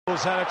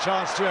Had a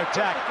chance to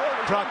attack.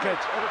 Crockett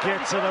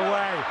gets it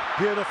away.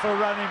 Beautiful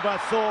running by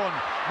Thorne.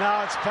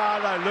 Now it's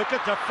Paolo. Look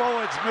at the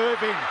forwards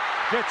moving.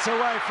 Gets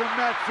away from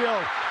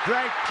Matfield.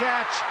 Great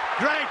catch.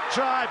 Great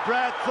try,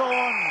 Brad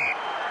Thorne.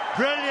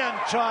 Brilliant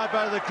try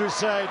by the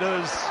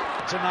Crusaders.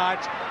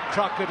 Tonight,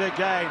 Crockett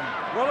again.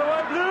 Roll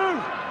away, blue.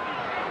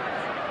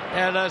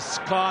 Ellis,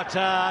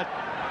 Carter.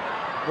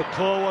 The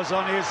call was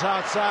on his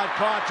outside.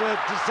 Carter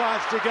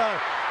decides to go.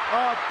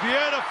 Oh,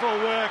 beautiful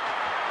work.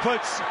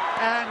 Puts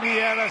Andy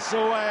Ellis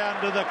away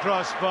under the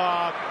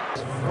crossbar.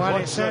 Well,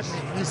 he's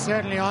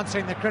certainly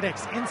answering the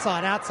critics.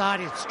 Inside, outside,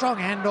 his strong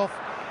handoff.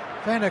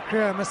 Van der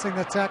Kruger missing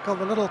the tackle.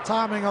 The little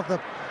timing of the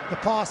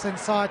pass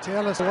inside to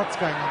Ellis. What's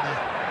going on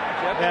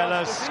there?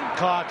 Ellis,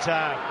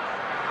 Carter.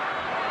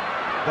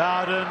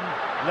 Bowden,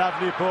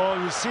 lovely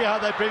ball. You see how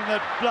they bring the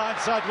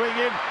blindside wing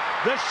in.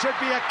 This should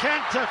be a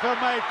canter for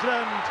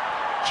Maitland.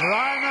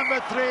 Try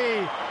number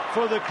 3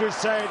 for the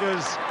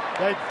Crusaders.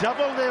 They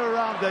double their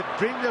around, they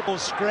bring the ball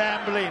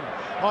scrambling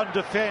on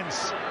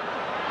defence.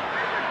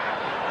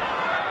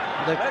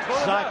 The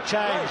slight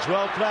change,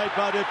 well played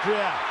by De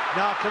Prier.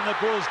 Now can the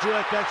Bulls do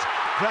it? That's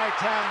great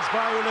hands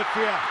by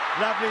Olivier.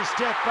 Lovely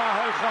step by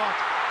Hogarth.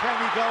 Can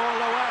he go all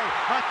the way?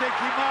 I think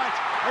he might.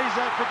 He's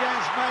up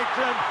against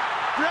Maitland.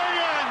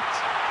 Brilliant!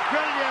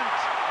 Brilliant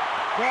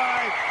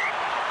by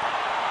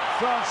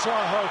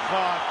Francois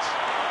Hogarth.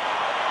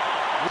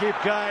 Keep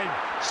going.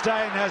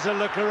 Steyn has a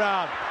look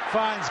around.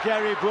 Finds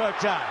Gary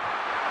Buerta.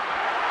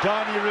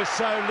 Donny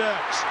Rousseau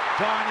lurks.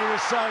 Donny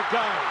Rousseau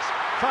goes.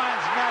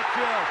 Finds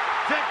Matfield.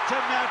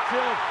 Victor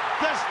Matfield.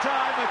 This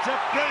time it's a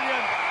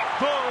brilliant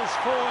Bulls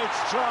forwards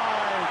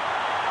try.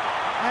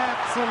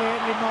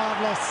 Absolutely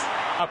marvellous.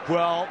 Up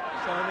well.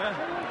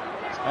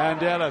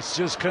 And Ellis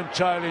just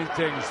controlling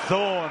things.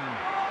 Thorne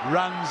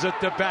runs at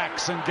the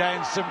backs and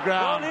gains some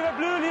ground. Leave it,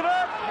 blue, leave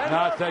it.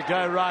 Now if they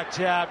go right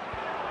here,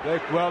 they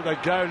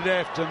go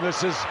left, and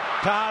this is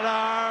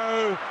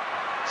Paolo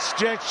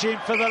stretching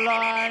for the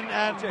line,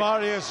 and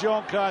Marius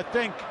Jonker, I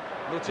think.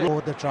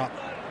 Forward the drop.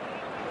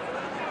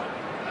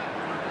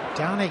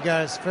 Down he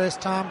goes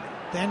first time.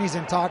 Then he's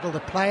entitled to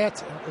play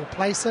it or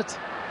place it.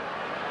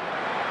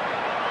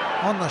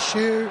 On the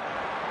shoe.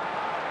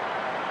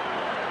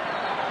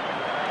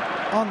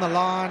 On the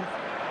line.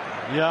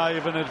 Yeah,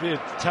 even if it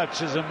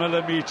touches a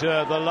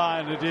millimetre the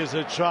line, it is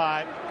a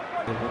try.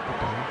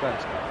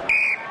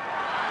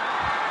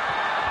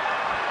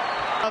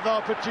 Another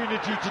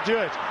opportunity to do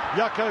it.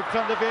 Jaco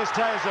van der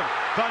Westhuizen,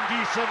 Van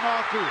Diesel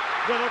Marku,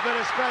 little bit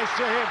of space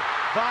to him.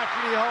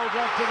 Vitally holds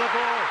on to the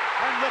ball.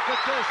 And look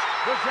at this.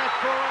 Was that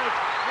forward?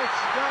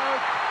 It's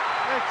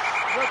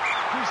the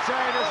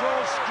Crusaders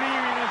all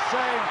screaming and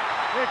saying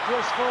it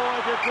was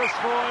forward, it was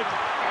forward.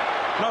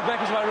 Not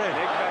backwards by red.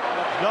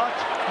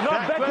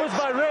 Not backwards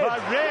by red. By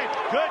red.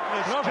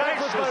 Goodness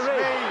gracious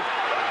me.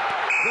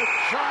 The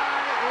try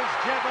is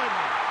given.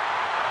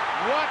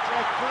 What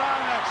a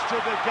climax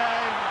to the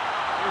game.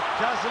 It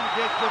doesn't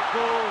get the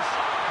Bulls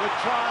the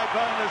try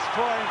bonus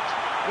point,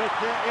 but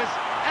there is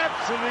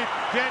absolute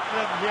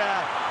bedlam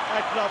here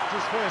at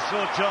Loftus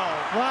Versfeld, Joel.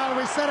 Well,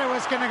 we said it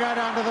was going to go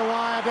down to the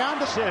wire.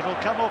 It'll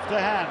come off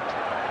the hand,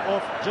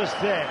 off just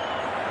there.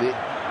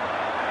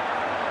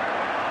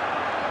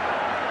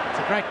 It's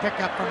a great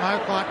pickup from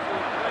Hogarth.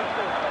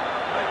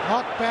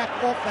 Knocked back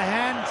off the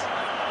hand.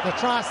 The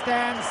try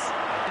stands.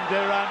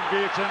 Their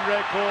unbeaten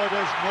record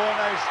as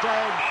Mornay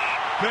Steyn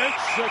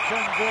beats the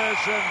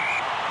conversion,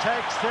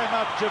 takes them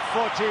up to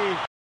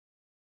 40.